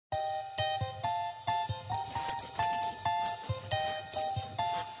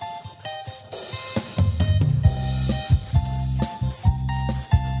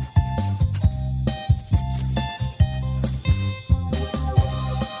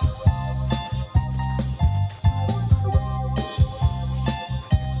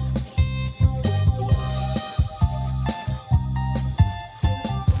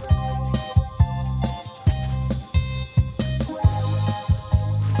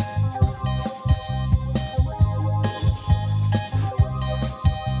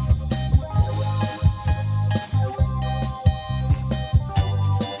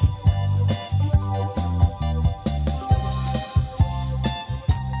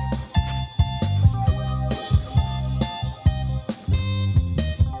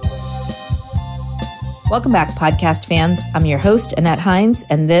Welcome back, podcast fans. I'm your host, Annette Hines,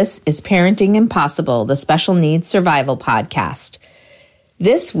 and this is Parenting Impossible, the Special Needs Survival Podcast.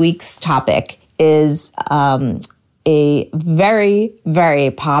 This week's topic is a very,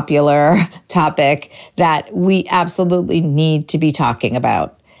 very popular topic that we absolutely need to be talking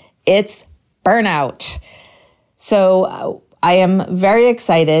about. It's burnout. So I am very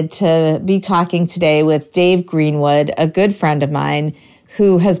excited to be talking today with Dave Greenwood, a good friend of mine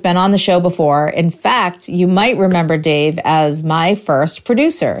who has been on the show before. In fact, you might remember Dave as my first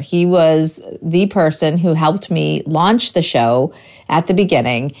producer. He was the person who helped me launch the show at the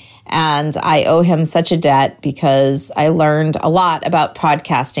beginning. And I owe him such a debt because I learned a lot about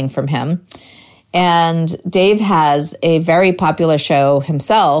podcasting from him. And Dave has a very popular show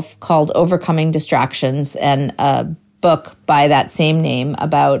himself called Overcoming Distractions and a book by that same name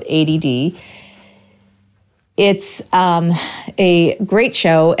about ADD. It's a great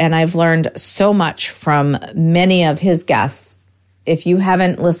show, and I've learned so much from many of his guests. If you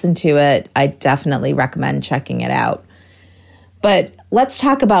haven't listened to it, I definitely recommend checking it out. But let's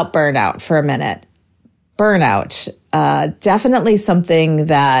talk about burnout for a minute. Burnout, definitely something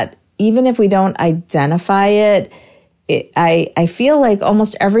that even if we don't identify it, I feel like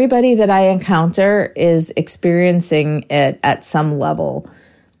almost everybody that I encounter is experiencing it at some level,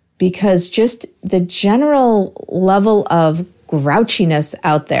 because just the general level of grouchiness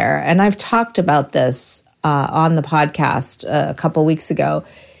out there, and I've talked about this on the podcast a couple weeks ago,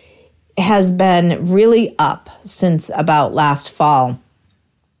 has been really up since about last fall.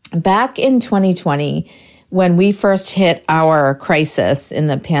 Back in 2020, when we first hit our crisis in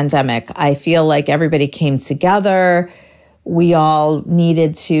the pandemic, I feel like everybody came together. We all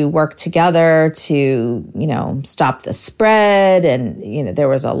needed to work together to, stop the spread. And, there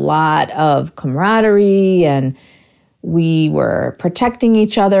was a lot of camaraderie, and we were protecting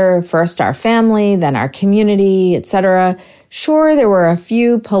each other, first our family, then our community, etc. Sure, there were a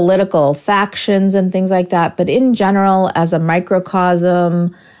few political factions and things like that, but in general, as a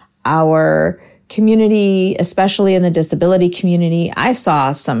microcosm, our community, especially in the disability community, I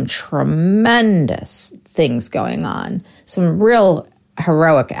saw some tremendous things going on, some real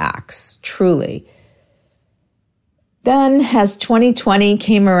heroic acts, truly. Then as 2020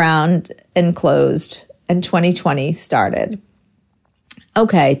 came around and closed and 2020 started,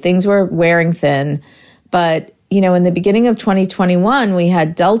 okay, things were wearing thin, but in the beginning of 2021, we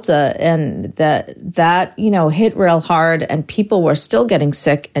had Delta, and that hit real hard, and people were still getting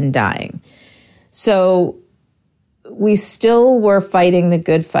sick and dying. So we still were fighting the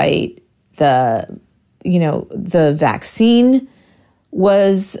good fight. The vaccine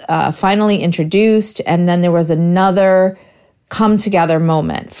was finally introduced, and then there was another come together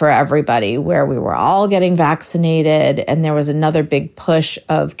moment for everybody where we were all getting vaccinated, and there was another big push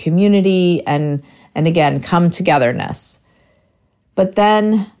of community and again, come togetherness. But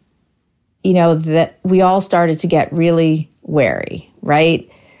then, that we all started to get really wary,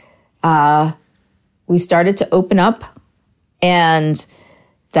 right? We started to open up, and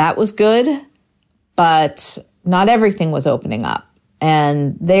that was good, but not everything was opening up.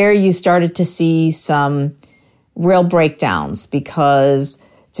 And there you started to see some real breakdowns, because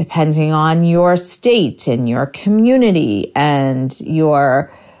depending on your state and your community and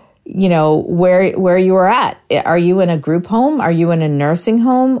your, where you are at, are you in a group home? Are you in a nursing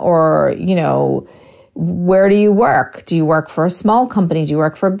home? Or, where do you work? Do you work for a small company? Do you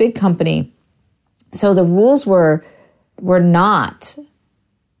work for a big company? So the rules were not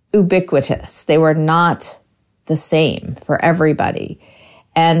ubiquitous. They were not the same for everybody.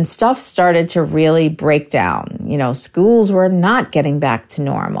 And stuff started to really break down. Schools were not getting back to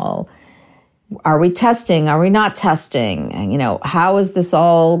normal. Are we testing? Are we not testing? And, how is this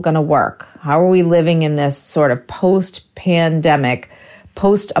all going to work? How are we living in this sort of post-pandemic,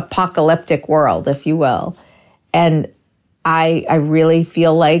 post-apocalyptic world, if you will? And I really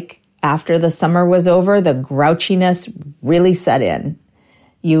feel like after the summer was over, the grouchiness really set in.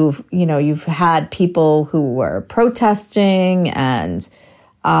 You've had people who were protesting, and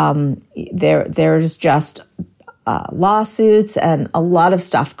there's just lawsuits and a lot of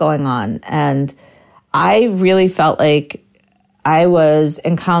stuff going on. And I really felt like I was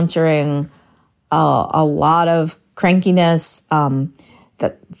encountering a lot of crankiness.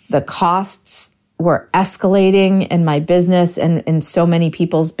 The costs were escalating in my business and in so many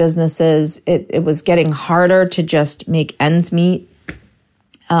people's businesses. It was getting harder to just make ends meet.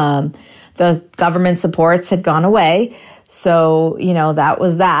 The government supports had gone away. So, that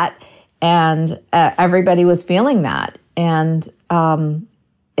was that. And everybody was feeling that. And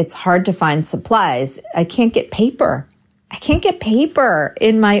it's hard to find supplies. I can't get paper.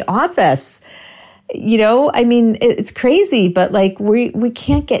 in my office. I mean, it's crazy, but like we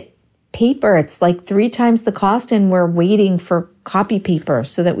can't get paper. It's like 3 times the cost, and we're waiting for copy paper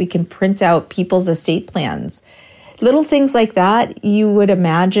so that we can print out people's estate plans. Little things like that you would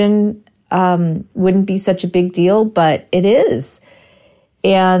imagine wouldn't be such a big deal, but it is.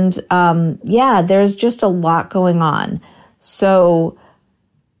 And there's just a lot going on. So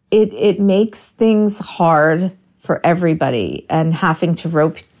it makes things hard for everybody, and having to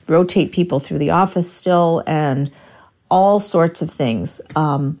rotate people through the office still, and all sorts of things.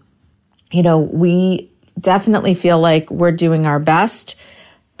 We definitely feel like we're doing our best,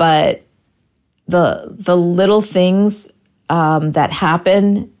 but the little things that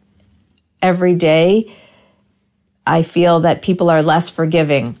happen every day, I feel that people are less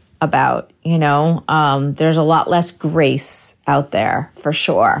forgiving about. There's a lot less grace out there for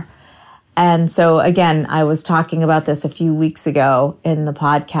sure. And so again, I was talking about this a few weeks ago in the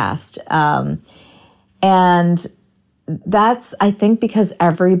podcast. And that's, I think, because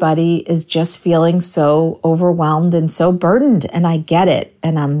everybody is just feeling so overwhelmed and so burdened. And I get it.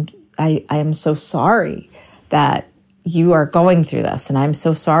 And I am so sorry that you are going through this. And I'm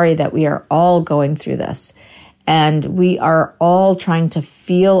so sorry that we are all going through this. And we are all trying to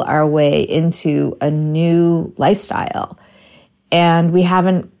feel our way into a new lifestyle. And we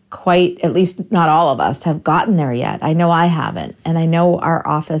haven't quite, at least not all of us, have gotten there yet. I know I haven't. And I know our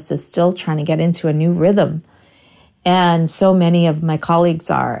office is still trying to get into a new rhythm. And so many of my colleagues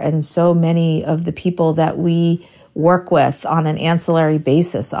are, and so many of the people that we work with on an ancillary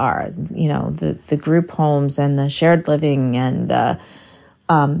basis are, the group homes and the shared living and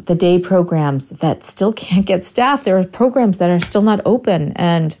the day programs that still can't get staff. There are programs that are still not open,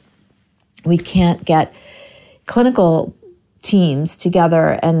 and we can't get clinical teams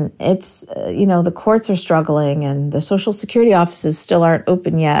together. And it's, the courts are struggling, and the Social Security offices still aren't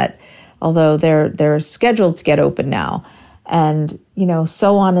open yet, although they're scheduled to get open now. And,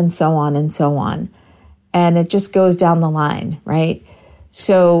 so on and so on and so on. And it just goes down the line, right?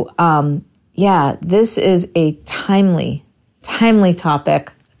 So, this is a timely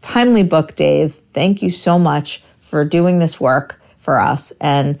topic, timely book, Dave. Thank you so much for doing this work for us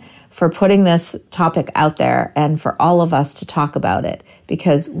and for putting this topic out there, and for all of us to talk about it,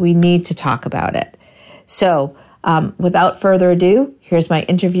 because we need to talk about it. So without further ado, here's my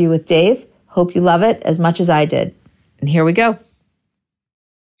interview with Dave. Hope you love it as much as I did. And here we go.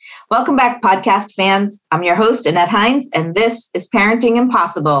 Welcome back, podcast fans. I'm your host, Annette Hines, and this is Parenting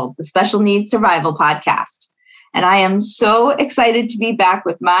Impossible, the Special Needs Survival Podcast. And I am so excited to be back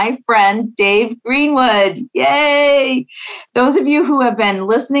with my friend, Dave Greenwood. Yay! Those of you who have been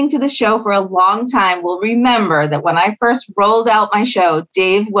listening to the show for a long time will remember that when I first rolled out my show,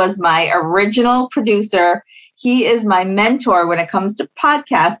 Dave was my original producer. He is my mentor when it comes to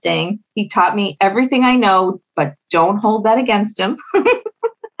podcasting. He taught me everything I know, but don't hold that against him.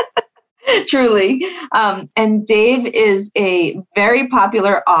 Truly. And Dave is a very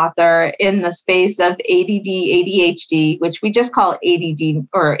popular author in the space of ADD, ADHD, which we just call ADD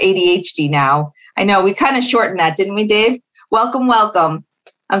or ADHD now. I know we kind of shortened that, didn't we, Dave? Welcome.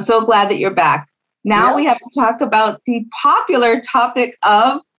 I'm so glad that you're back. Now we have to talk about the popular topic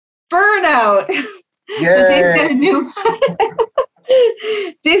of burnout. So Dave's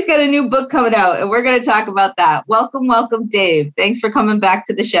got a new book coming out, and we're going to talk about that. Welcome, Dave. Thanks for coming back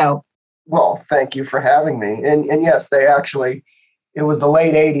to the show. Well, thank you for having me. And yes, it was the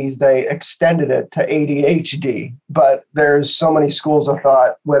late 80s, they extended it to ADHD, but there's so many schools of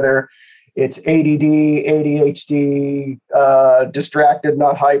thought, whether it's ADD, ADHD, distracted,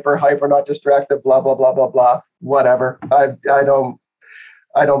 not hyper, hyper, not distracted, blah, blah, blah, blah, blah, whatever. I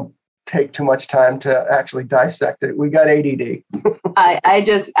don't take too much time to actually dissect it. We got ADD.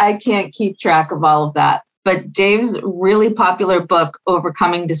 I can't keep track of all of that. But Dave's really popular book,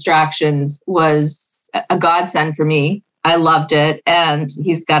 Overcoming Distractions, was a godsend for me. I loved it. And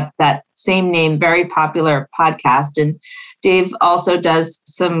he's got that same name, very popular podcast. And Dave also does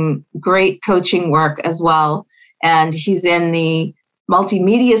some great coaching work as well. And he's in the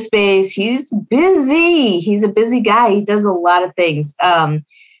multimedia space. He's busy. He's a busy guy. He does a lot of things.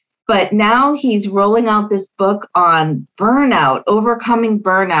 But now he's rolling out this book on burnout, overcoming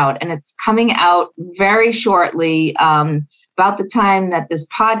burnout, and it's coming out very shortly, about the time that this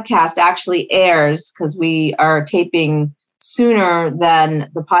podcast actually airs, because we are taping sooner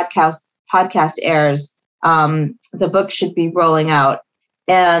than the podcast airs. The book should be rolling out.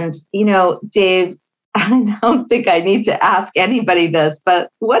 And, Dave, I don't think I need to ask anybody this,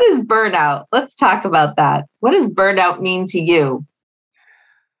 but what is burnout? Let's talk about that. What does burnout mean to you?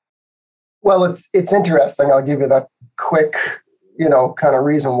 Well, it's interesting. I'll give you that quick, kind of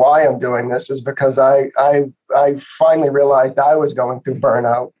reason why I'm doing this is because I finally realized I was going through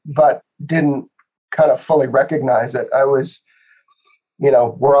burnout, but didn't kind of fully recognize it. I was,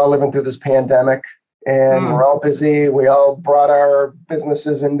 we're all living through this pandemic and we're all busy. We all brought our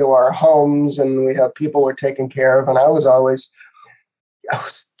businesses into our homes and we have people we're taking care of. And I was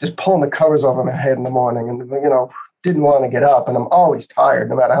just pulling the covers over my head in the morning and, didn't want to get up. And I'm always tired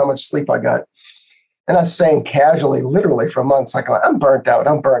no matter how much sleep I got. And I was saying casually, literally for months, like, I'm burnt out,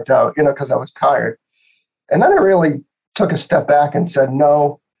 because I was tired. And then I really took a step back and said,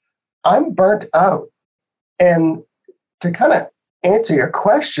 no, I'm burnt out. And to kind of answer your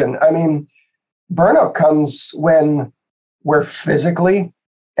question, I mean, burnout comes when we're physically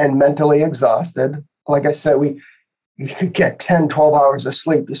and mentally exhausted. Like I said, you could get 10, 12 hours of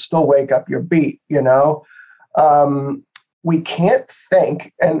sleep. You still wake up, you're beat, we can't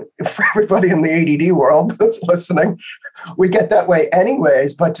think. And for everybody in the ADD world that's listening, we get that way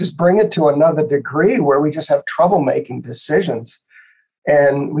anyways, but just bring it to another degree where we just have trouble making decisions.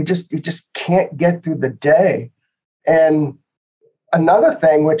 And you just can't get through the day. And another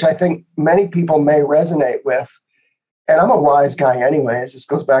thing, which I think many people may resonate with, and I'm a wise guy anyways, this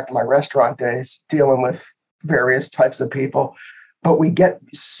goes back to my restaurant days, dealing with various types of people, but we get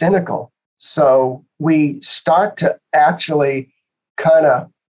cynical. So we start to actually kind of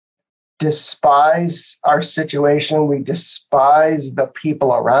despise our situation. We despise the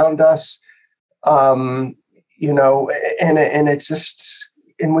people around us, and it's just,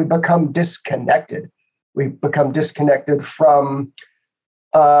 and we become disconnected. We become disconnected from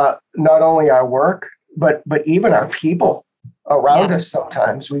not only our work, but even our people around us.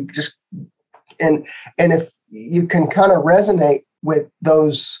 Sometimes we just, and if you can kind of resonate with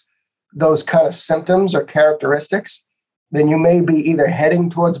those kind of symptoms or characteristics, then you may be either heading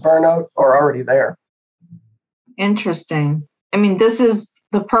towards burnout or already there. Interesting. I mean, this is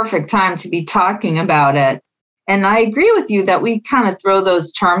the perfect time to be talking about it. And I agree with you that we kind of throw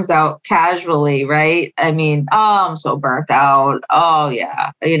those terms out casually, right? I mean, oh, I'm so burnt out. Oh,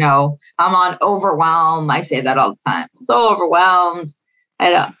 yeah. I'm on overwhelm. I say that all the time. I'm so overwhelmed.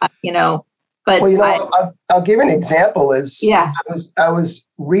 But I'll give an example. I was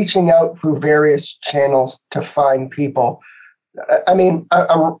reaching out through various channels to find people. I mean,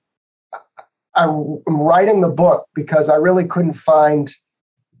 I'm writing the book because I really couldn't find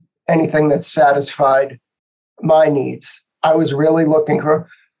anything that satisfied my needs. I was really looking for,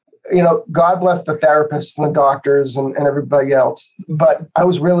 God bless the therapists and the doctors and everybody else, but I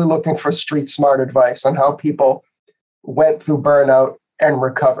was really looking for street smart advice on how people went through burnout and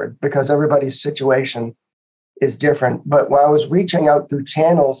recovered, because everybody's situation is different. But when I was reaching out through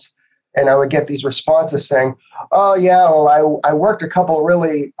channels and I would get these responses saying, oh yeah, well, I worked a couple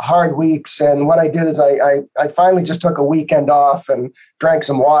really hard weeks. And what I did is I finally just took a weekend off and drank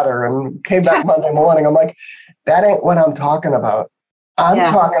some water and came back Monday morning. I'm like, that ain't what I'm talking about. I'm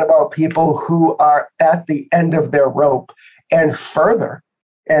talking about people who are at the end of their rope and further.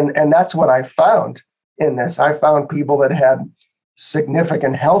 And that's what I found in this. I found people that had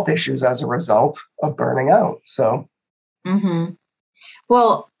significant health issues as a result of burning out. So,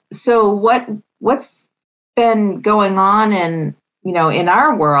 well, so what's been going on in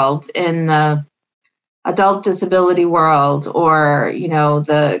our world, in the adult disability world, or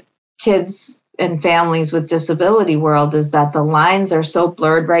the kids and families with disability world, is that the lines are so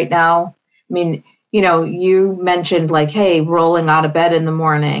blurred right now. I mean, you mentioned like, hey, rolling out of bed in the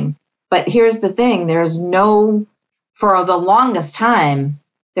morning, but here's the thing: for the longest time,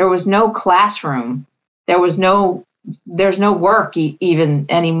 there was no classroom. There's no work even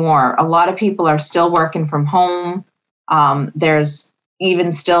anymore. A lot of people are still working from home. There's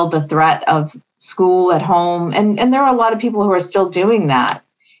even still the threat of school at home. And there are a lot of people who are still doing that.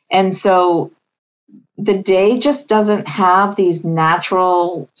 And so the day just doesn't have these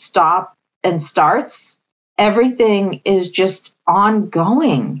natural stop and starts. Everything is just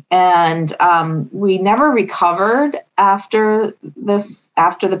ongoing. And we never recovered after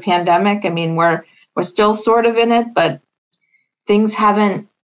the pandemic. I mean, we're still sort of in it, but things haven't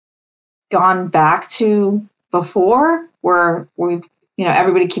gone back to before, where we've,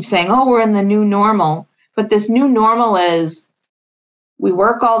 everybody keeps saying, oh, we're in the new normal. But this new normal is, we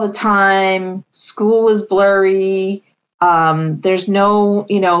work all the time, school is blurry, there's no,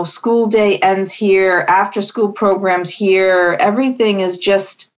 school day ends here, after school programs here, everything is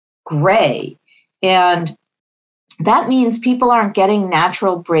just gray. And that means people aren't getting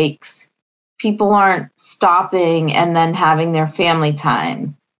natural breaks. People aren't stopping and then having their family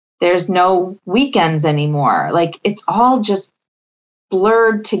time. There's no weekends anymore. Like, it's all just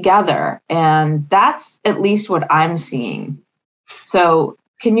blurred together. And that's at least what I'm seeing. So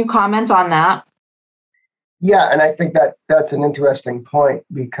can you comment on that? Yeah, and I think that that's an interesting point,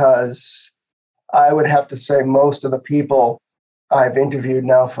 because I would have to say most of the people I've interviewed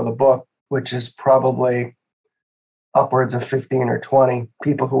now for the book, which is probably upwards of 15 or 20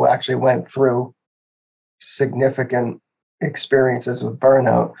 people who actually went through significant experiences with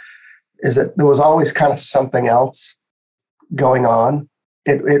burnout, is that there was always kind of something else going on.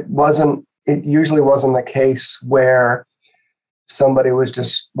 It usually wasn't the case where somebody was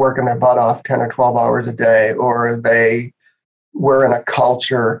just working their butt off 10 or 12 hours a day, or they were in a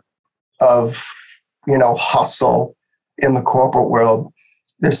culture of, hustle in the corporate world.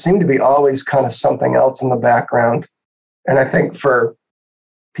 There seemed to be always kind of something else in the background. And I think for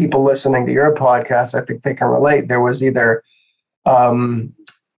people listening to your podcast, I think they can relate. There was either,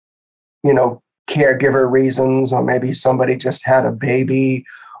 caregiver reasons, or maybe somebody just had a baby,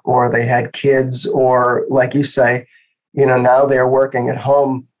 or they had kids, or like you say, now they're working at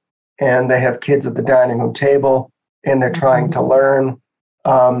home and they have kids at the dining room table and they're trying to learn.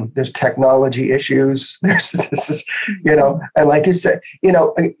 There's technology issues. There's this, and like you said,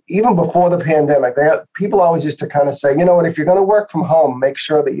 even before the pandemic, people always used to kind of say, if you're going to work from home, make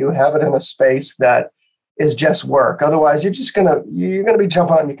sure that you have it in a space that is just work. Otherwise, you're going to be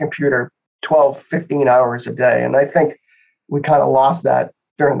jumping on your computer 12, 15 hours a day. And I think we kind of lost that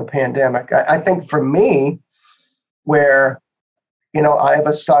during the pandemic. I think for me, where, I have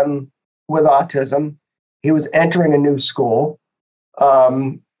a son with autism, he was entering a new school.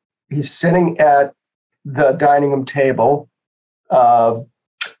 He's sitting at the dining room table,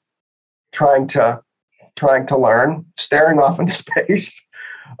 trying to learn, staring off into space.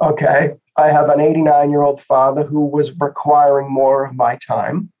 Okay. I have an 89-year-old father who was requiring more of my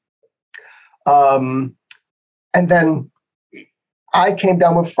time. And then I came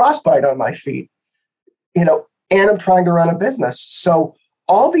down with frostbite on my feet, and I'm trying to run a business. So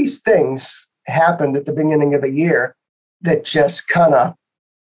all these things happened at the beginning of the year that just kind of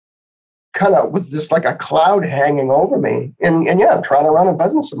was just like a cloud hanging over me. And yeah, I'm trying to run a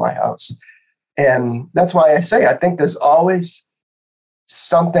business in my house. And that's why I say, I think there's always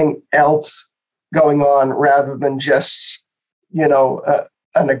something else going on rather than just,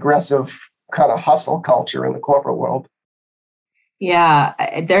 an aggressive kind of hustle culture in the corporate world.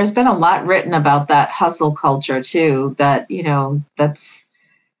 Yeah, there's been a lot written about that hustle culture too, that, that's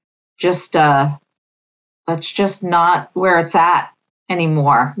just not where it's at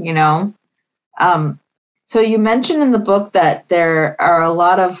anymore, So you mentioned in the book that there are a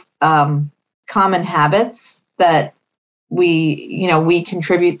lot of common habits that we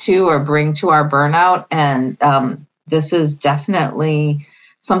contribute to or bring to our burnout. And this is definitely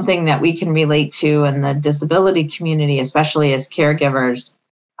something that we can relate to in the disability community, especially as caregivers.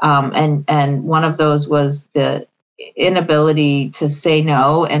 And one of those was the inability to say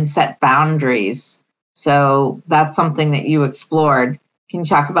no and set boundaries. So that's something that you explored. Can you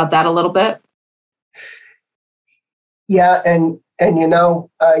talk about that a little bit? Yeah, and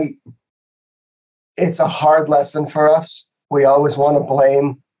it's a hard lesson for us. We always want to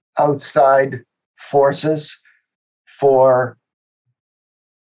blame outside forces for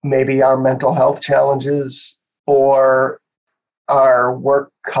maybe our mental health challenges or our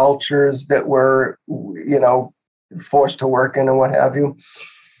work cultures that we're, forced to work in and what have you.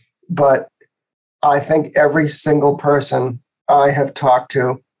 But I think every single person I have talked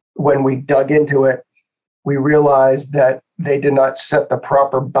to, when we dug into it, we realized that they did not set the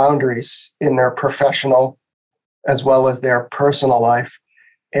proper boundaries in their professional as well as their personal life.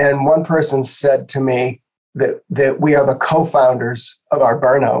 And one person said to me that we are the co-founders of our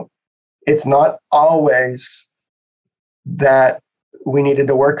burnout. It's not always that we needed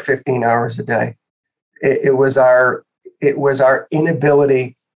to work 15 hours a day. It was our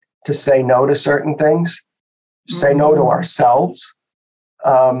inability to say no to certain things, say no to ourselves,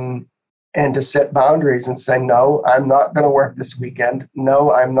 and to set boundaries and say, no, I'm not going to work this weekend.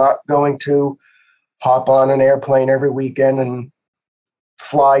 No, I'm not going to hop on an airplane every weekend and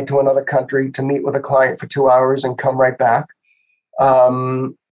fly to another country to meet with a client for 2 hours and come right back.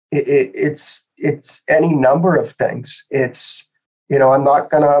 It's any number of things. It's, I'm not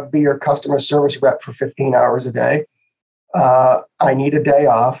going to be your customer service rep for 15 hours a day. I need a day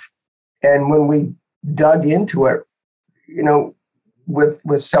off. And when we dug into it,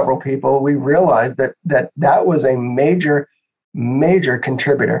 with several people, we realized that was a major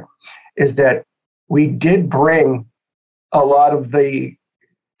contributor, is that we did bring a lot of the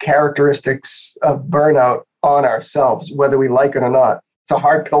characteristics of burnout on ourselves, whether we like it or not. It's a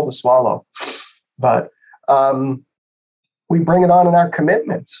hard pill to swallow, but we bring it on in our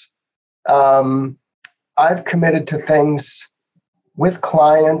commitments. I've committed to things with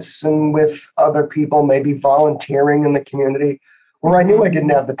clients and with other people, maybe volunteering in the community, where I knew I didn't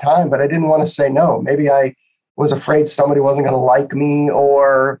have the time, but I didn't want to say no. Maybe I was afraid somebody wasn't going to like me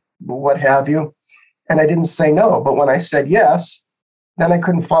or what have you. And I didn't say no. But when I said yes, then I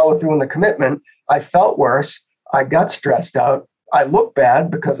couldn't follow through on the commitment. I felt worse. I got stressed out. I looked bad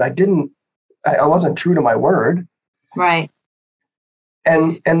because I wasn't true to my word. Right.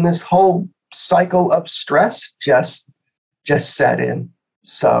 And this whole cycle of stress just set in.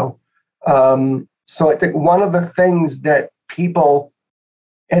 So I think one of the things that people,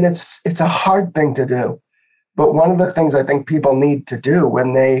 and it's a hard thing to do, but one of the things I think people need to do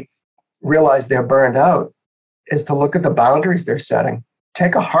when they realize they're burned out is to look at the boundaries they're setting.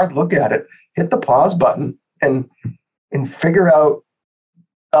 Take a hard look at it, hit the pause button, and figure out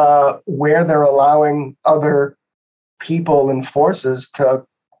where they're allowing other people and forces to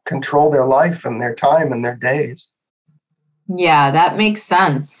control their life and their time and their days. Yeah, that makes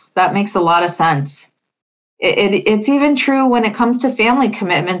sense. That makes a lot of sense. It's even true when it comes to family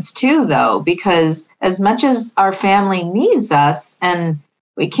commitments too, though, because as much as our family needs us, and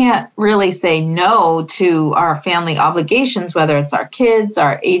we can't really say no to our family obligations, whether it's our kids,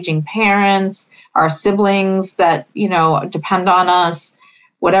 our aging parents, our siblings that, depend on us,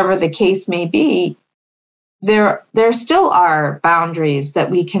 whatever the case may be, there still are boundaries that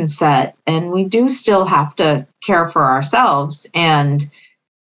we can set, and we do still have to care for ourselves. And,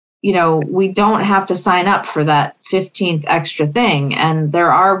 we don't have to sign up for that 15th extra thing. And there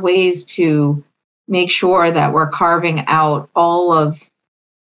are ways to make sure that we're carving out all of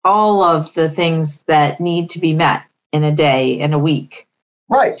the things that need to be met in a day, in a week.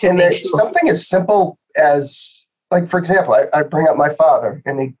 Right. And something as simple as, like, for example, I bring up my father,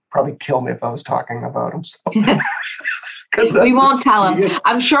 and he'd probably kill me if I was talking about him. So. We won't tell him.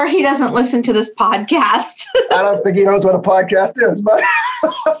 I'm sure he doesn't listen to this podcast. I don't think he knows what a podcast is, but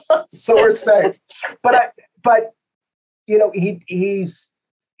so we're safe. But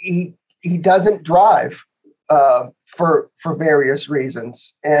he doesn't drive for various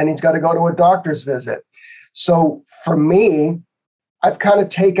reasons, and he's got to go to a doctor's visit. So for me, I've kind of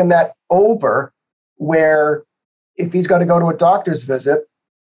taken that over, where if he's got to go to a doctor's visit,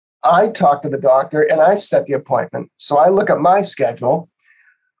 I talk to the doctor and I set the appointment. So I look at my schedule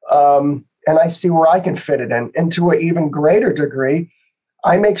and I see where I can fit it in. And to an even greater degree,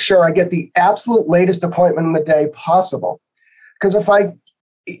 I make sure I get the absolute latest appointment in the day possible. Because if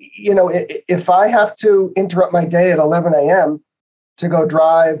I have to interrupt my day at 11 a.m. to go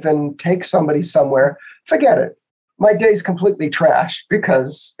drive and take somebody somewhere, forget it. My day's completely trashed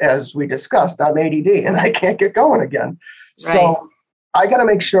because, as we discussed, I'm ADD and I can't get going again. Right. So I got to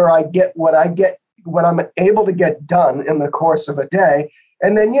make sure I get what I'm able to get done in the course of a day.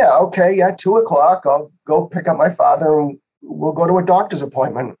 And then, 2:00, I'll go pick up my father and we'll go to a doctor's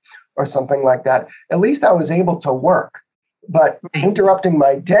appointment or something like that. At least I was able to work. But interrupting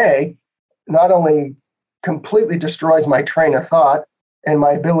my day not only completely destroys my train of thought and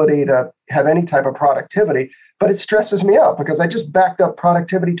my ability to have any type of productivity, but it stresses me out because I just backed up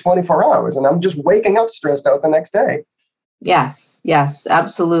productivity 24 hours and I'm just waking up stressed out the next day. Yes,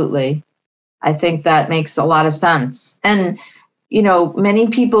 absolutely. I think that makes a lot of sense. And, many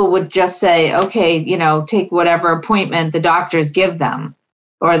people would just say, okay, take whatever appointment the doctors give them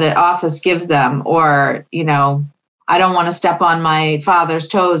or the office gives them, or, I don't want to step on my father's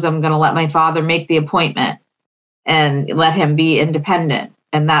toes. I'm going to let my father make the appointment and let him be independent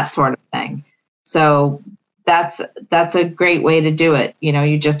and that sort of thing. So that's a great way to do it.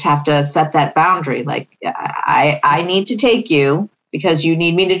 You just have to set that boundary. Like, I need to take you because you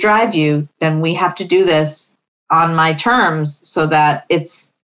need me to drive you. Then we have to do this on my terms so that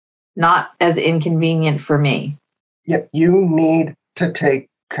it's not as inconvenient for me. Yeah, you need to take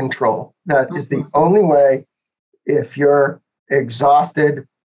control. That is the only way. If you're exhausted,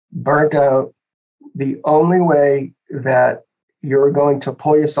 burnt out, the only way that you're going to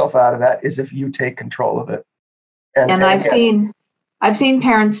pull yourself out of that is if you take control of it. And I've seen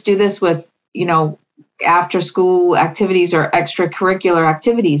parents do this with, after school activities or extracurricular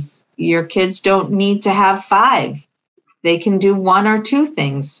activities. Your kids don't need to have 5. They can do 1 or 2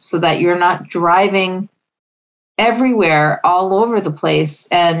 things so that you're not driving everywhere, all over the place,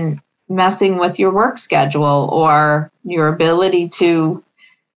 and messing with your work schedule or your ability to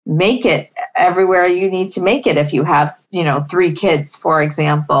make it everywhere you need to make it. If you have, 3 kids, for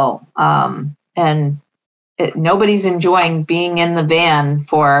example, and nobody's enjoying being in the van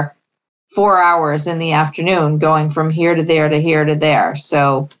for 4 hours in the afternoon, going from here to there to here to there.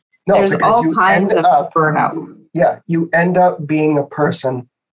 So there's all kinds of burnout. Yeah, you end up being a person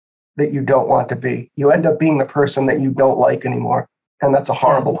that you don't want to be. You end up being the person that you don't like anymore. And that's a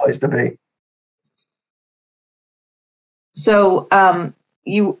horrible place to be. So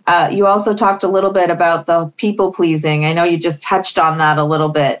you also talked a little bit about the people pleasing. I know you just touched on that a little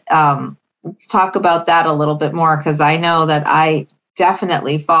bit. Let's talk about that a little bit more, because I know that I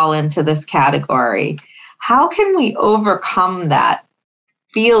definitely fall into this category. How can we overcome that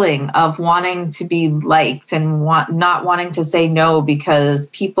feeling of wanting to be liked and not wanting to say no because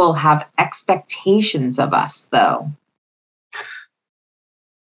people have expectations of us, though?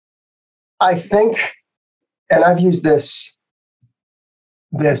 I think, and I've used this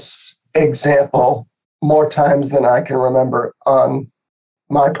example more times than I can remember on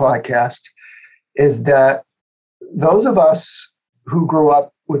my podcast, is that those of us who grew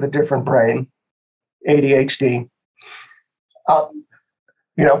up with a different brain, ADHD,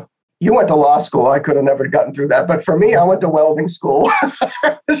 you went to law school. I could have never gotten through that. But for me, I went to welding school.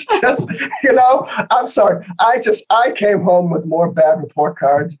 It's just, I'm sorry. I came home with more bad report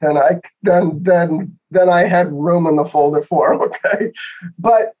cards than I had room in the folder for. Okay.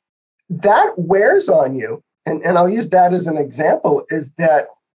 But that wears on you. And I'll use that as an example, is that,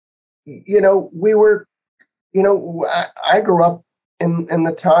 I grew up in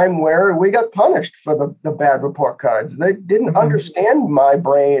the time where we got punished for the bad report cards. They didn't understand my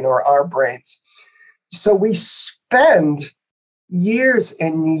brain or our brains. So we spend years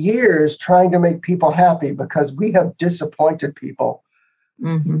and years trying to make people happy because we have disappointed people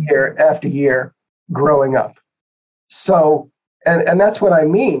year after year growing up. So, and that's what I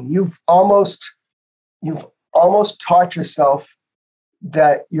mean. You've almost taught yourself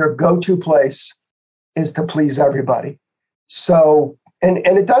that your go-to place is to please everybody. So, and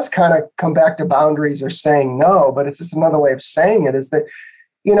it does kind of come back to boundaries or saying no, but it's just another way of saying it, is that,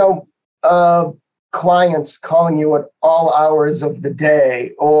 clients calling you at all hours of the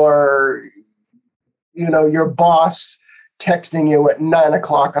day, or, your boss texting you at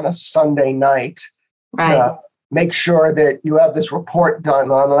 9:00 on a Sunday night to make sure that you have this report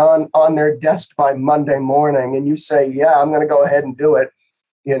done on their desk by Monday morning. And you say, yeah, I'm going to go ahead and do it.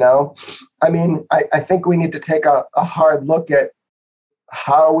 I think we need to take a hard look at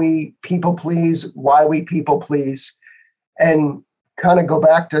how we people please, why we people please, and kind of go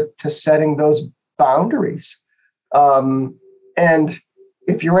back to setting those boundaries. And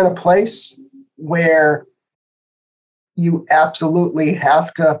if you're in a place where you absolutely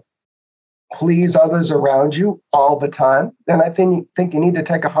have to please others around you all the time, then I think you need to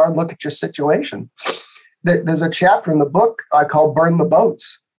take a hard look at your situation. There's a chapter in the book I call Burn the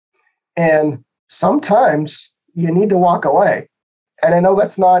Boats. And sometimes you need to walk away. And I know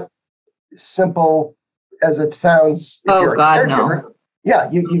that's not simple as it sounds. Oh, God, no. Yeah,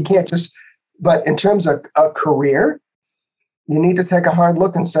 you can't just, but in terms of a career, you need to take a hard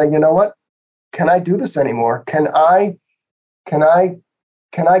look and say, you know what? Can I do this anymore? Can I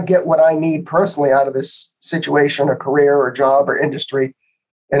get what I need personally out of this situation or career or job or industry?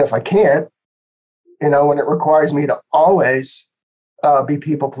 And if I can't, and it requires me to always be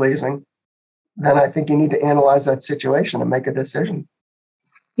people pleasing, then I think you need to analyze that situation and make a decision.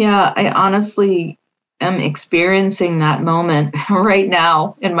 Yeah, I honestly am experiencing that moment right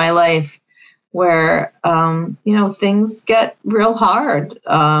now in my life where, things get real hard.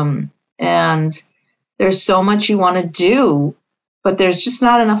 And there's so much you want to do, but there's just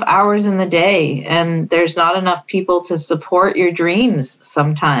not enough hours in the day. And there's not enough people to support your dreams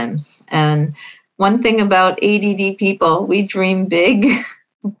sometimes. And one thing about ADD people, we dream big,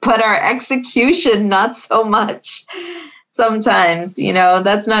 but our execution, not so much. Sometimes,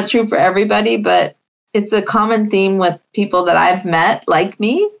 that's not true for everybody, but it's a common theme with people that I've met like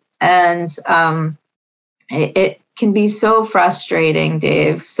me. And it can be so frustrating,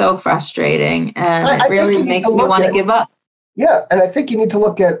 Dave, so frustrating. And it really makes me want to give up. Yeah. And I think you need to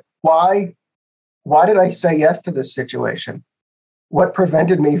look at why did I say yes to this situation? What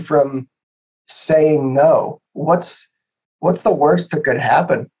prevented me from saying no? What's the worst that could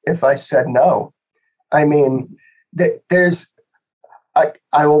happen if I said no? I mean,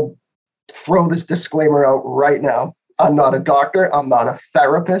 I will throw this disclaimer out right now. I'm not a doctor. I'm not a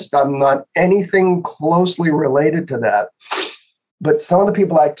therapist. I'm not anything closely related to that. But some of the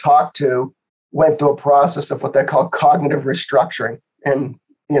people I talked to went through a process of what they call cognitive restructuring. And,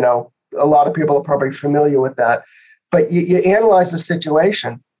 a lot of people are probably familiar with that. But you analyze the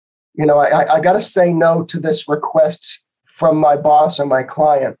situation. I got to say no to this request from my boss or my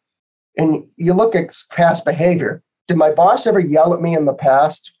client. And you look at past behavior. Did my boss ever yell at me in the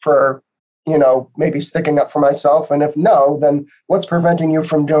past for, maybe sticking up for myself? And if no, then what's preventing you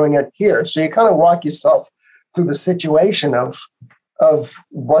from doing it here? So you kind of walk yourself through the situation of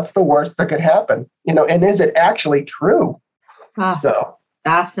what's the worst that could happen, and is it actually true? Ah, So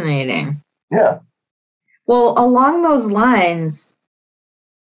fascinating. yeah. Well, along those lines,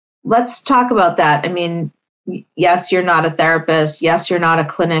 let's talk about that. I mean, yes, you're not a therapist. Yes, you're not a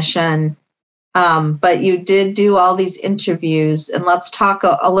clinician. But you did do all these interviews, and let's talk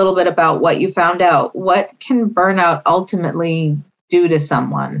a little bit about what you found out. What can burnout ultimately do to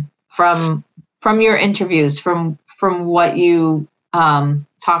someone from your interviews, from what you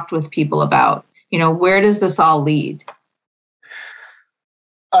talked with people about? You know, where does this all lead?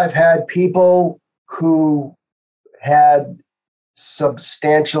 I've had people who had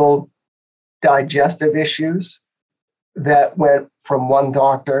substantial digestive issues that went from one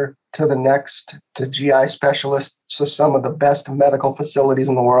doctor to the next to GI specialists. So some of the best medical facilities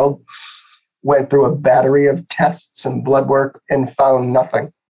in the world went through a battery of tests and blood work and found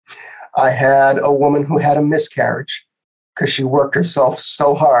nothing. I had a woman who had a miscarriage because she worked herself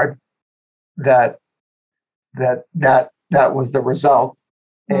so hard that was the result.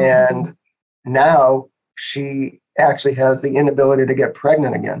 Mm-hmm. And now she actually has the inability to get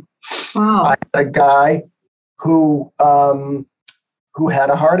pregnant again. Wow. I had a guy who had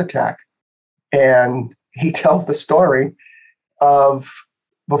a heart attack, and he tells the story of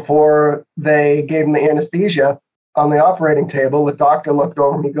before they gave him the anesthesia on the operating table, the doctor looked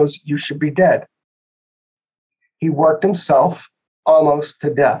over him, he goes, "You should be dead." He worked himself almost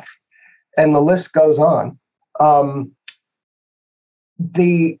to death, and the list goes on.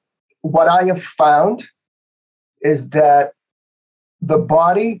 What I have found is that the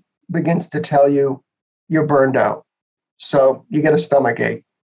body begins to tell you you're burned out. So you get a stomach ache,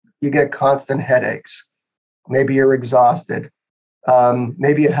 you get constant headaches, maybe you're exhausted,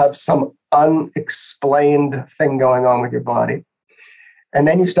 maybe you have some unexplained thing going on with your body. And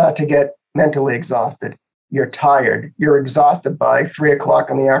then you start to get mentally exhausted. You're tired. You're exhausted by 3:00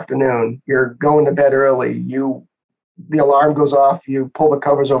 in the afternoon. You're going to bed early. The alarm goes off. You pull the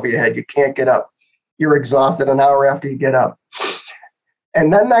covers over your head. You can't get up. You're exhausted an hour after you get up.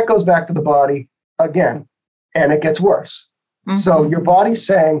 And then that goes back to the body again, and it gets worse. Mm-hmm. So your body's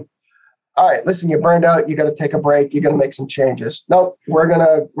saying, all right, listen, you're burned out. You got to take a break. You got to make some changes. Nope, we're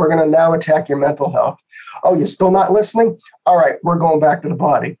gonna now attack your mental health. Oh, you're still not listening? All right, we're going back to the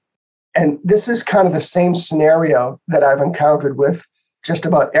body. And this is kind of the same scenario that I've encountered with just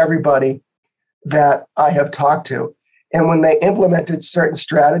about everybody that I have talked to. And when they implemented certain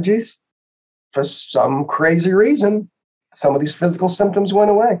strategies, for some crazy reason, some of these physical symptoms went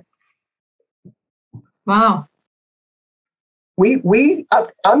away. Wow.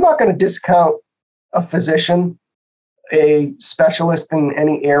 I'm not going to discount a physician, a specialist in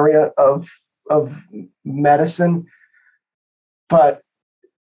any area of medicine, but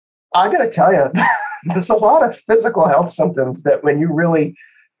I got to tell you, there's a lot of physical health symptoms that when you really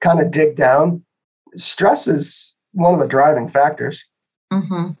kind of dig down, stress is one of the driving factors.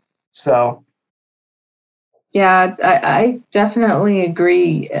 Mm-hmm. So. Yeah, I definitely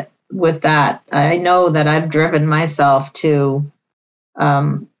agree with that. I know that I've driven myself to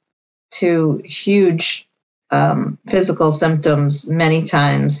huge physical symptoms many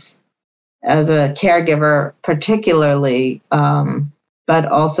times as a caregiver, particularly, but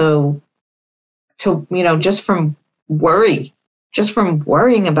also to, just from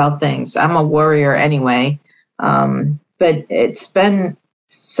worrying about things. I'm a worrier anyway, but it's been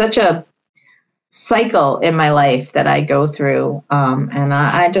such a cycle in my life that I go through, and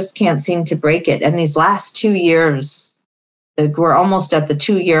I just can't seem to break it. And these last 2 years, we're almost at the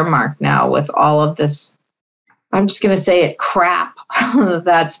 2-year mark now with all of this, I'm just going to say it, crap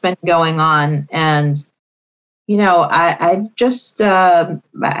that's been going on. And, I've just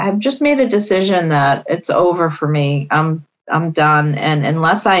made a decision that it's over for me. I'm done. And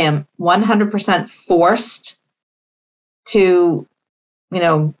unless I am 100% forced to,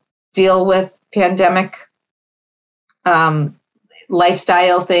 deal with pandemic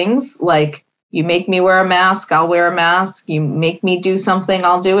lifestyle things, like you make me wear a mask, I'll wear a mask. You make me do something,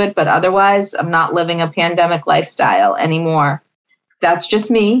 I'll do it. But otherwise, I'm not living a pandemic lifestyle anymore. That's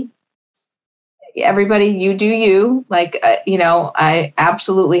just me. Everybody, you do you. Like, I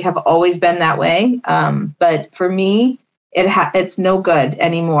absolutely have always been that way. But for me, it's no good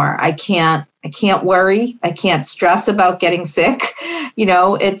anymore. I can't worry. I can't stress about getting sick.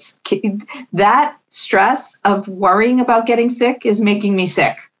 It's that stress of worrying about getting sick is making me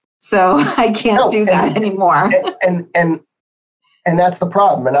sick. So I can't do that anymore. And that's the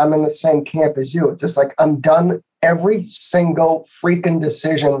problem. And I'm in the same camp as you. It's just like, I'm done. Every single freaking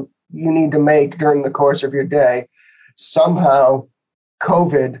decision you need to make during the course of your day, somehow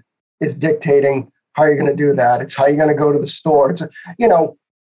COVID is dictating how you're going to do that. It's how you're going to go to the store. It's,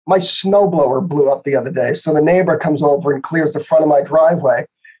 my snowblower blew up the other day. So the neighbor comes over and clears the front of my driveway.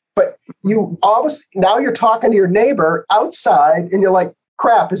 But you always, now you're talking to your neighbor outside and you're like,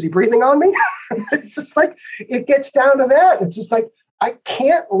 crap, is he breathing on me? It's just like, it gets down to that. It's just like, I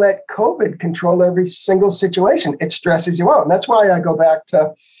can't let COVID control every single situation. It stresses you out. And that's why I go back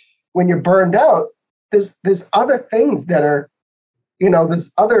to when you're burned out, there's other things that are,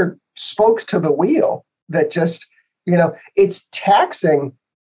 there's other spokes to the wheel that just, it's taxing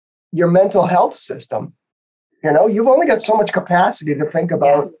your mental health system. You've only got so much capacity to think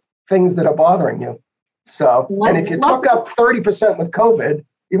about things that are bothering you. So, and if you took up 30% with COVID,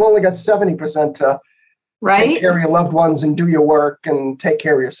 you've only got 70% to take care of your loved ones and do your work and take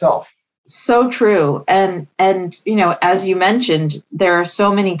care of yourself. So true. And as you mentioned, there are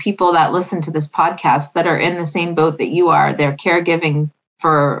so many people that listen to this podcast that are in the same boat that you are. They're caregiving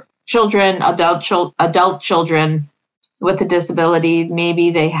for children, adult children with a disability. Maybe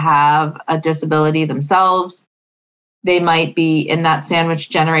they have a disability themselves. They might be in that sandwich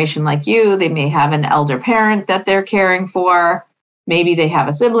generation like you. They may have an elder parent that they're caring for. Maybe they have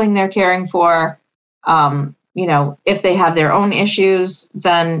a sibling they're caring for. If they have their own issues,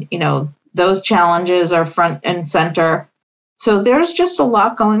 then, those challenges are front and center. So there's just a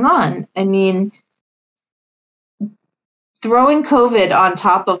lot going on. I mean, throwing COVID on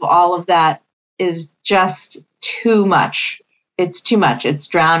top of all of that is just too much. It's too much. It's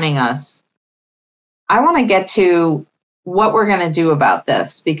drowning us. I want to get to what we're going to do about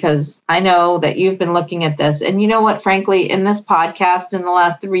this, because I know that you've been looking at this. And you know what, frankly, in this podcast in the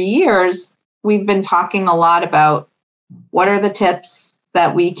last 3 years, we've been talking a lot about what are the tips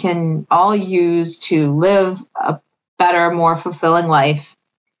that we can all use to live a better, more fulfilling life.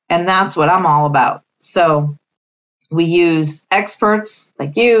 And that's what I'm all about. So we use experts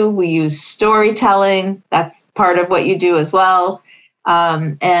like you. We use storytelling. That's part of what you do as well.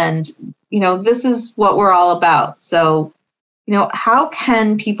 This is what we're all about. So, how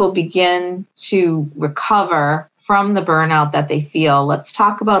can people begin to recover from the burnout that they feel? Let's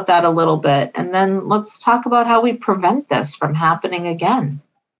talk about that a little bit. And then let's talk about how we prevent this from happening again.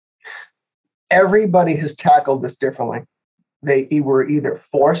 Everybody has tackled this differently. They were either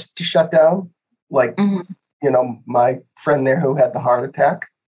forced to shut down, like, my friend there who had the heart attack.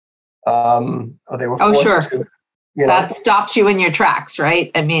 Or they were forced to. That stopped you in your tracks,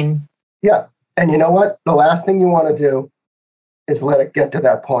 right? I mean. Yeah. And you know what? The last thing you want to do is let it get to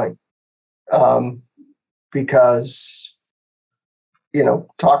that point. Because,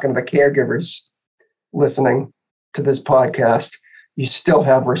 talking to the caregivers listening to this podcast, you still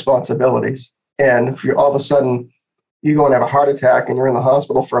have responsibilities. And if you're all of a sudden, you go and have a heart attack and you're in the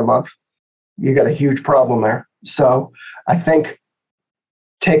hospital for a month, you got a huge problem there. So I think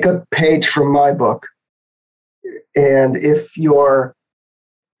take a page from my book. And if you're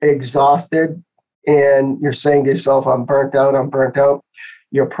exhausted and you're saying to yourself, I'm burnt out,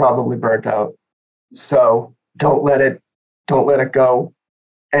 you're probably burnt out. So don't let it go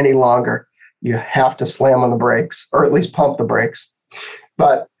any longer. You have to slam on the brakes, or at least pump the brakes.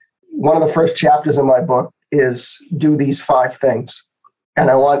 But one of the first chapters in my book is do these 5 things. And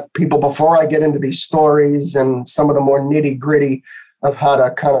I want people, before I get into these stories and some of the more nitty gritty of how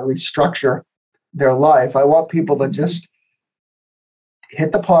to kind of restructure their life, I want people to just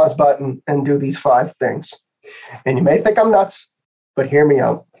hit the pause button and do these 5 things. And you may think I'm nuts, but hear me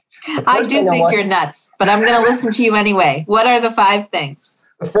out. I do think you're nuts, but I'm going to listen to you anyway. What are the 5 things?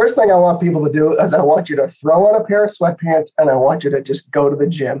 The first thing I want people to do is I want you to throw on a pair of sweatpants and I want you to just go to the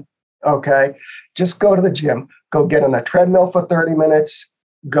gym. Okay? Just go to the gym. Go get on a treadmill for 30 minutes.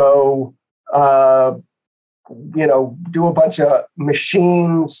 Go, do a bunch of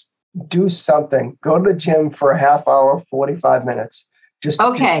machines. Do something. Go to the gym for a half hour, 45 minutes.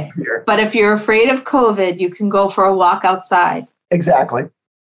 Okay. But if you're afraid of COVID, you can go for a walk outside. Exactly.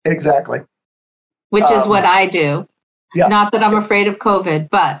 Which is what I do. Yeah. Not that I'm afraid of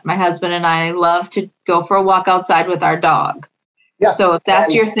COVID, but my husband and I love to go for a walk outside with our dog. Yeah. So if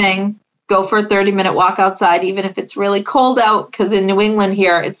that's your thing, go for a 30-minute walk outside, even if it's really cold out, because in New England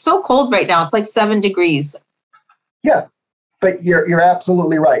here, it's so cold right now. It's like 7 degrees. Yeah. But you're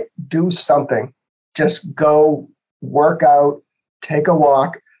absolutely right. Do something. Just go work out, take a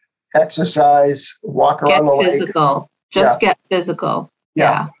walk, exercise, walk around the lake. Get physical. Get physical.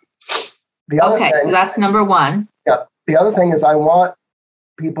 Yeah. Okay, so that's number 1. Yeah. The other thing is I want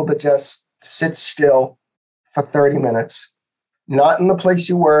people to just sit still for 30 minutes, not in the place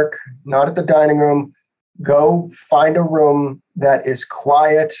you work, not at the dining room. Go find a room that is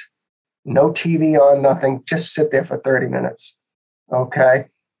quiet, no TV on, nothing. Just sit there for 30 minutes. Okay?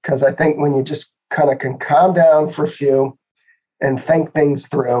 Because I think when you just kind of can calm down for a few and think things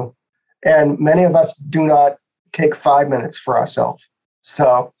through. And many of us do not take 5 minutes for ourselves.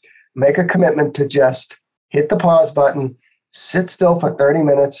 So make a commitment to just hit the pause button, sit still for 30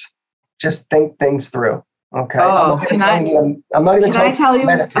 minutes, just think things through. Okay. Oh, I'm not even can I tell you?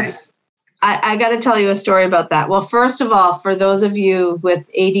 meditate. I got to tell you a story about that. Well, first of all, for those of you with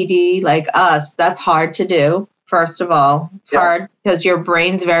ADD like us, that's hard to do. First of all, it's hard because your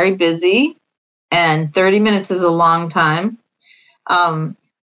brain's very busy and 30 minutes is a long time.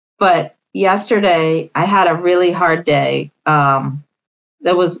 But yesterday I had a really hard day.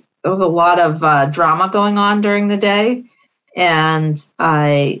 There was a lot of drama going on during the day. And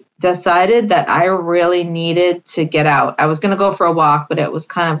I decided that I really needed to get out. I was going to go for a walk, but it was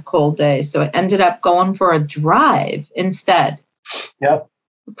kind of a cold day. So I ended up going for a drive instead. Yep.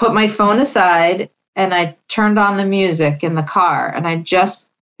 Put my phone aside and I turned on the music in the car. And I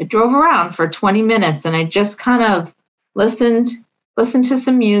drove around for 20 minutes and I just kind of listened to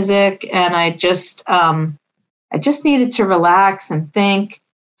some music. And I just needed to relax and think.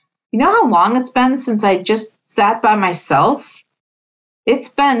 You know how long it's been since I just sat by myself? It's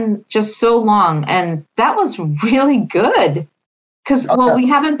been just so long. And that was really good. Because, well, we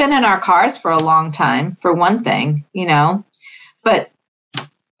haven't been in our cars for a long time, for one thing, you know. But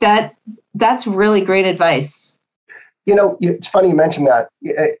that's really great advice. You know, it's funny you mentioned that.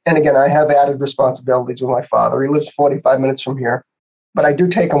 And again, I have added responsibilities with my father. He lives 45 minutes from here. But I do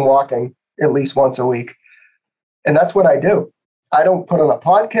take him walking at least once a week. And that's what I do. I don't put on a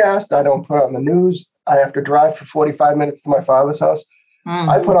podcast. I don't put on the news. I have to drive for 45 minutes to my father's house.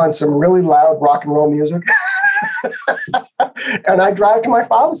 I put on some really loud rock and roll music and I drive to my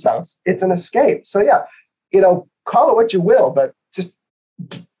father's house. It's an escape. So yeah, you know, call it what you will, but just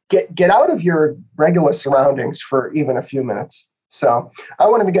get out of your regular surroundings for even a few minutes. So I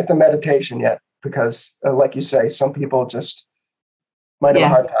wanted to get the meditation yet because like you say, some people just might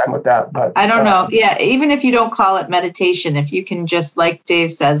have a hard time with that, but I don't know. Yeah. Even if you don't call it meditation, if you can just, like Dave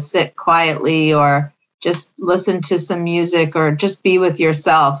says, sit quietly or just listen to some music or just be with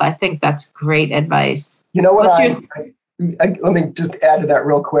yourself. I think that's great advice. You know what? Let me just add to that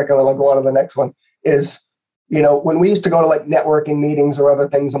real quick and then I'll go on to the next one is, you know, when we used to go to like networking meetings or other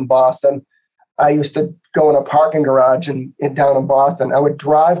things in Boston, I used to go in a parking garage and down in Boston. I would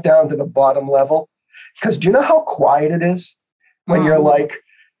drive down to the bottom level because do you know how quiet it is? When you're like,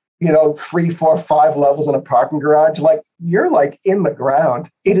 you know, 3, 4, 5 levels in a parking garage, like you're like in the ground.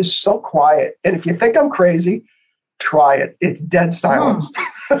 It is so quiet. And if you think I'm crazy, try it. It's dead silence.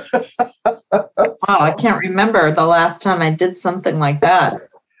 Wow, I can't remember the last time I did something like that.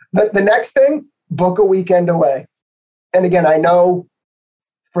 The next thing, book a weekend away. And again, I know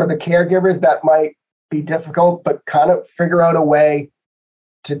for the caregivers that might be difficult, but kind of figure out a way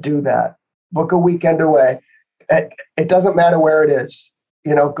to do that. Book a weekend away. It doesn't matter where it is,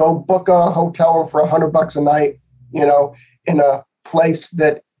 you know, go book a hotel room for $100 a night, you know, in a place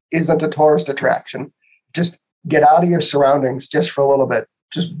that isn't a tourist attraction. Just get out of your surroundings just for a little bit.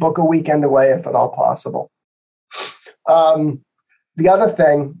 Just book a weekend away if at all possible. The other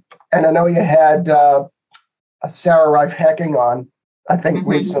thing, and I know you had Sarah Reif Hecking on, I think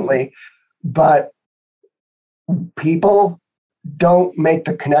recently, but people don't make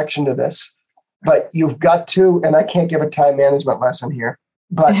the connection to this. But you've got to, and I can't give a time management lesson here,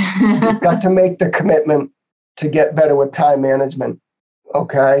 but you've got to make the commitment to get better with time management.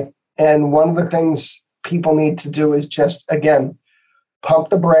 Okay. And one of the things people need to do is just, again,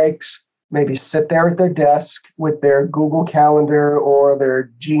 pump the brakes, maybe sit there at their desk with their Google Calendar or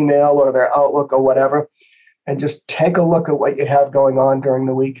their Gmail or their Outlook or whatever, and just take a look at what you have going on during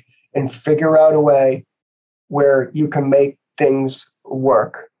the week and figure out a way where you can make things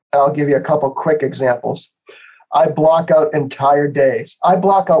work. I'll give you a couple quick examples. I block out entire days. I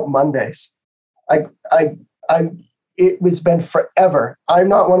block out Mondays. It's been forever. I'm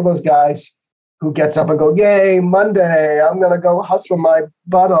not one of those guys who gets up and go, yay, Monday, I'm going to go hustle my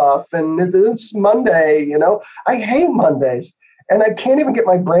butt off. And it's Monday, you know, I hate Mondays. And I can't even get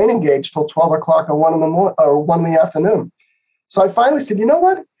my brain engaged till 12 o'clock or 1 in the afternoon. So I finally said, you know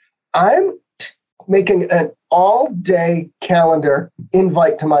what? I'm making an all-day calendar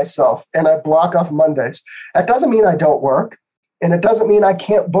invite to myself, and I block off Mondays. That doesn't mean I don't work, and it doesn't mean I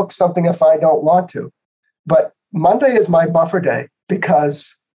can't book something if I don't want to. But Monday is my buffer day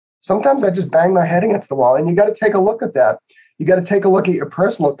because sometimes I just bang my head against the wall, and you got to take a look at that. You got to take a look at your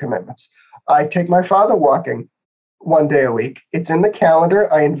personal commitments. I take my father walking 1 day a week. It's in the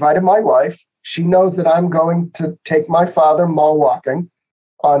calendar. I invited my wife. She knows that I'm going to take my father mall walking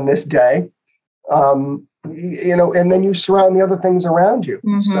on this day. You know, and then you surround the other things around you.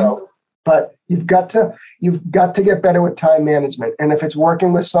 So but you've got to get better with time management. And if it's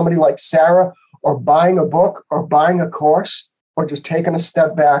working with somebody like Sarah, or buying a book, or buying a course, or just taking a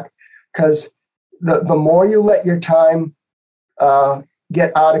step back, because the more you let your time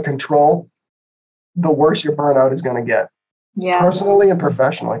get out of control, the worse your burnout is going to get, personally and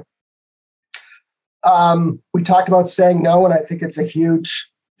professionally. We talked about saying no, and I think it's a huge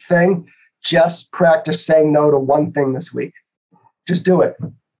thing. Just practice saying no to one thing this week. Just do it.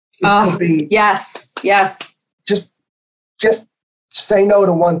 It could be yes. Just say no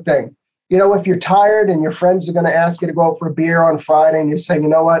to one thing. You know, if you're tired and your friends are going to ask you to go out for a beer on Friday, and you say, you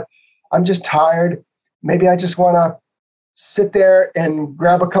know what, I'm just tired. Maybe I just want to sit there and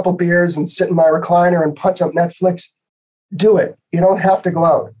grab a couple beers and sit in my recliner and punch up Netflix. Do it. You don't have to go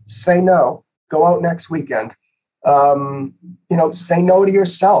out. Say no. Go out next weekend. Say no to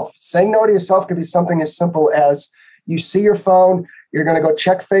yourself. Saying no to yourself could be something as simple as you see your phone, you're going to go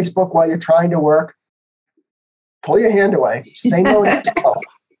check Facebook while you're trying to work. Pull your hand away. Say no to yourself.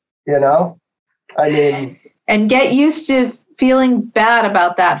 And get used to feeling bad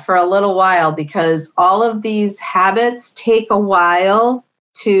about that for a little while, because all of these habits take a while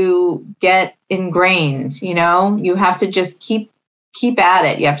to get ingrained. You have to just keep at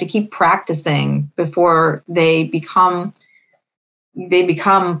it. You have to keep practicing before they become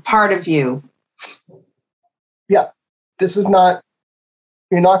part of you. Yeah.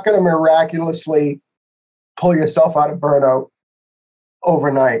 You're not going to miraculously pull yourself out of burnout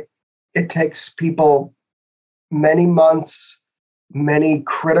overnight. It takes people many months, many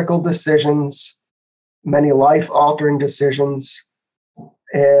critical decisions, many life-altering decisions,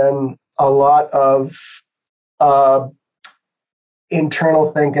 and a lot of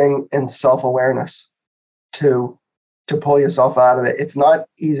internal thinking and self-awareness to pull yourself out of it. It's not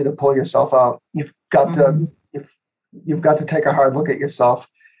easy to pull yourself out. You've got to take a hard look at yourself,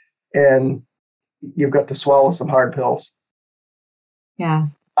 and you've got to swallow some hard pills. Yeah.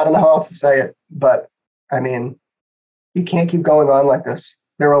 I don't know how else to say it, but you can't keep going on like this.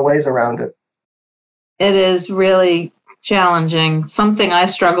 There are ways around it. It is really challenging. Something I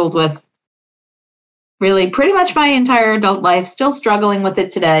struggled with really pretty much my entire adult life, still struggling with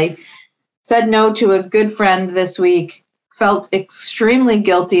it today. Said no to a good friend this week, felt extremely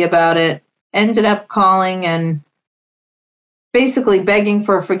guilty about it, ended up calling and basically begging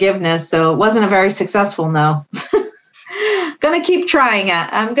for forgiveness. So it wasn't a very successful no. Gonna keep trying it.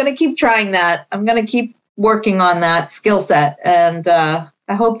 I'm gonna keep trying that. I'm gonna keep working on that skill set. And I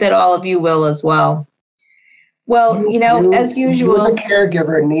hope that all of you will as well. Well, as usual. You as a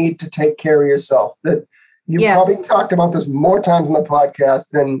caregiver need to take care of yourself. That you probably talked about this more times in the podcast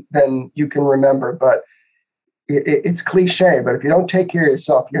than you can remember, but it's cliche. But if you don't take care of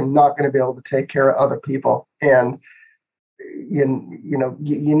yourself, you're not going to be able to take care of other people. And you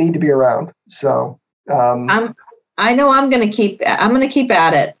need to be around. So I know I'm going to keep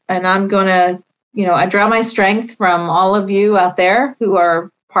at it, and I'm going to, I draw my strength from all of you out there who are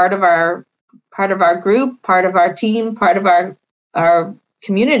part of our group, part of our team, part of our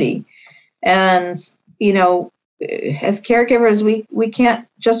community. And, as caregivers, we can't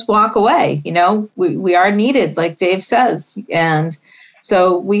just walk away. We are needed, like Dave says. And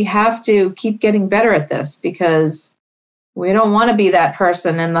so we have to keep getting better at this, because we don't want to be that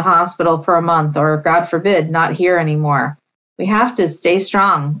person in the hospital for a month, or God forbid, not here anymore. We have to stay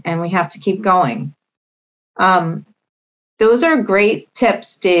strong, and we have to keep going. Those are great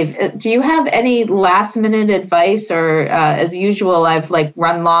tips, Dave. Do you have any last minute advice, or as usual, I've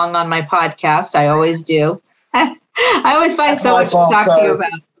run long on my podcast. I always do. I always find so much to talk to you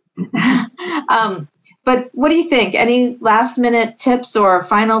about. But what do you think? Any last minute tips or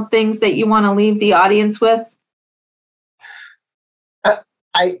final things that you want to leave the audience with?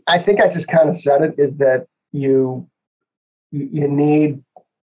 I think I just kind of said it, is that you need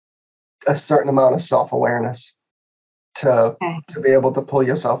a certain amount of self-awareness to be able to pull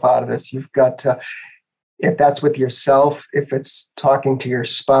yourself out of this. You've got to, if that's with yourself, if it's talking to your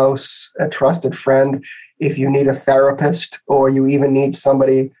spouse, a trusted friend, if you need a therapist, or you even need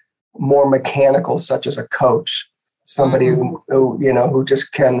somebody more mechanical, such as a coach, somebody who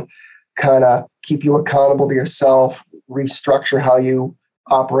just can kind of keep you accountable to yourself, restructure how you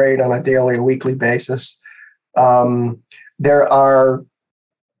operate on a daily or weekly basis.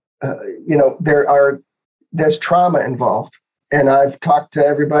 There's trauma involved. And I've talked to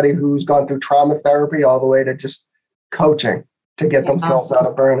everybody who's gone through trauma therapy all the way to just coaching to get themselves out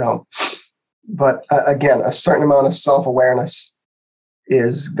of burnout. But again, a certain amount of self-awareness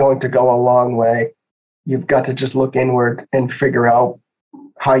is going to go a long way. You've got to just look inward and figure out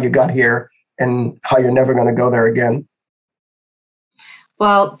how you got here and how you're never going to go there again.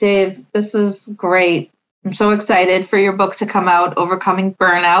 Well, Dave, this is great. I'm so excited for your book to come out, Overcoming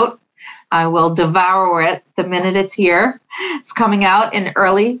Burnout. I will devour it the minute it's here. It's coming out in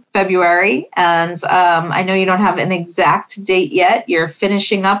early February, and I know you don't have an exact date yet. You're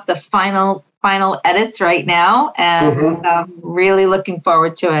finishing up the final edits right now, and really looking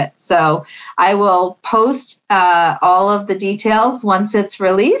forward to it. So I will post all of the details once it's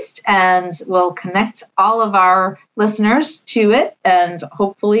released, and we'll connect all of our listeners to it, and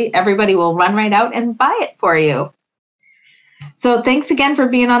hopefully everybody will run right out and buy it for you. So thanks again for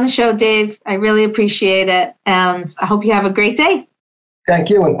being on the show, Dave. I really appreciate it, and I hope you have a great day. Thank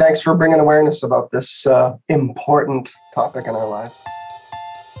you, and thanks for bringing awareness about this important topic in our lives.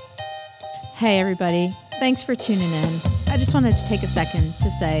 Hey, everybody. Thanks for tuning in. I just wanted to take a second to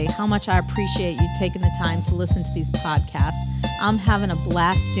say how much I appreciate you taking the time to listen to these podcasts. I'm having a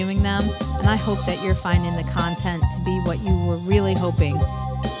blast doing them, and I hope that you're finding the content to be what you were really hoping.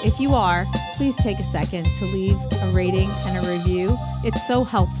 If you are, please take a second to leave a rating and a review. It's so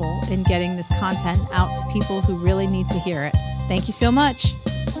helpful in getting this content out to people who really need to hear it. Thank you so much.